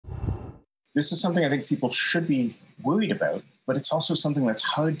This is something I think people should be worried about, but it's also something that's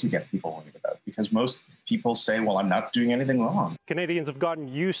hard to get people worried about because most people say, well, I'm not doing anything wrong. Canadians have gotten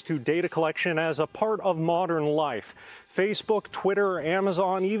used to data collection as a part of modern life. Facebook, Twitter,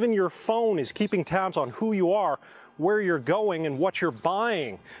 Amazon, even your phone is keeping tabs on who you are, where you're going, and what you're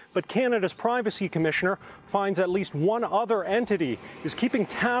buying. But Canada's Privacy Commissioner finds at least one other entity is keeping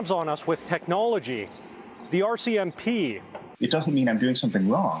tabs on us with technology, the RCMP. It doesn't mean I'm doing something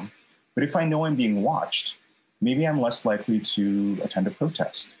wrong, but if I know I'm being watched, maybe I'm less likely to attend a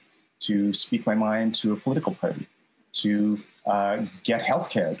protest, to speak my mind to a political party, to get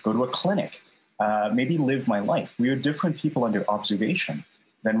healthcare, go to a clinic, maybe live my life. We are different people under observation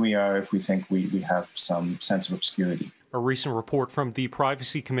than we are if we think we have some sense of obscurity. A recent report from the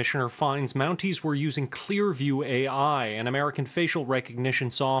Privacy Commissioner finds Mounties were using Clearview AI, an American facial recognition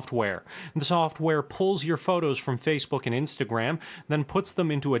software. The software pulls your photos from Facebook and Instagram, then puts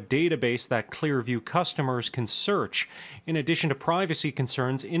them into a database that Clearview customers can search. In addition to privacy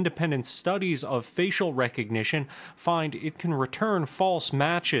concerns, independent studies of facial recognition find it can return false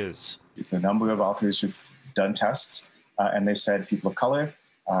matches. It's the number of authors who've done tests, and they said people of color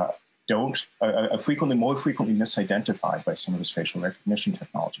are more frequently misidentified by some of this facial recognition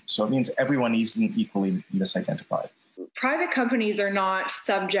technology. So it means everyone isn't equally misidentified. Private companies are not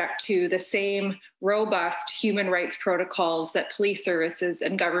subject to the same robust human rights protocols that police services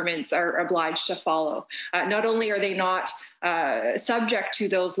and governments are obliged to follow. Not only are they not subject to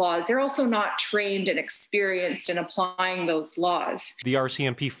those laws, they're also not trained and experienced in applying those laws. The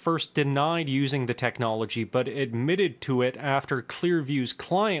RCMP first denied using the technology, but admitted to it after Clearview's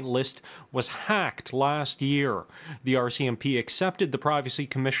client list was hacked last year. The RCMP accepted the Privacy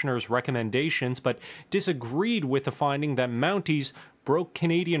Commissioner's recommendations, but disagreed with the finding that Mounties broke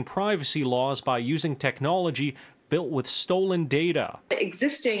Canadian privacy laws by using technology built with stolen data. The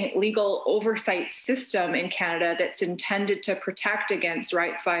existing legal oversight system in Canada that's intended to protect against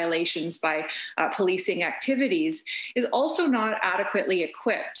rights violations by policing activities is also not adequately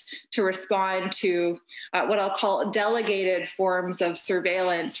equipped to respond to what I'll call delegated forms of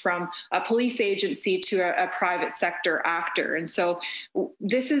surveillance from a police agency to a private sector actor. And so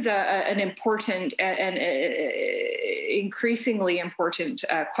this is an important and increasingly important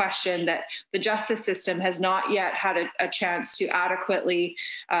question that the justice system has not yet had a chance to adequately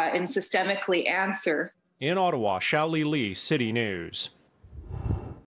and systemically answer. In Ottawa, Xiaoli Li, City News.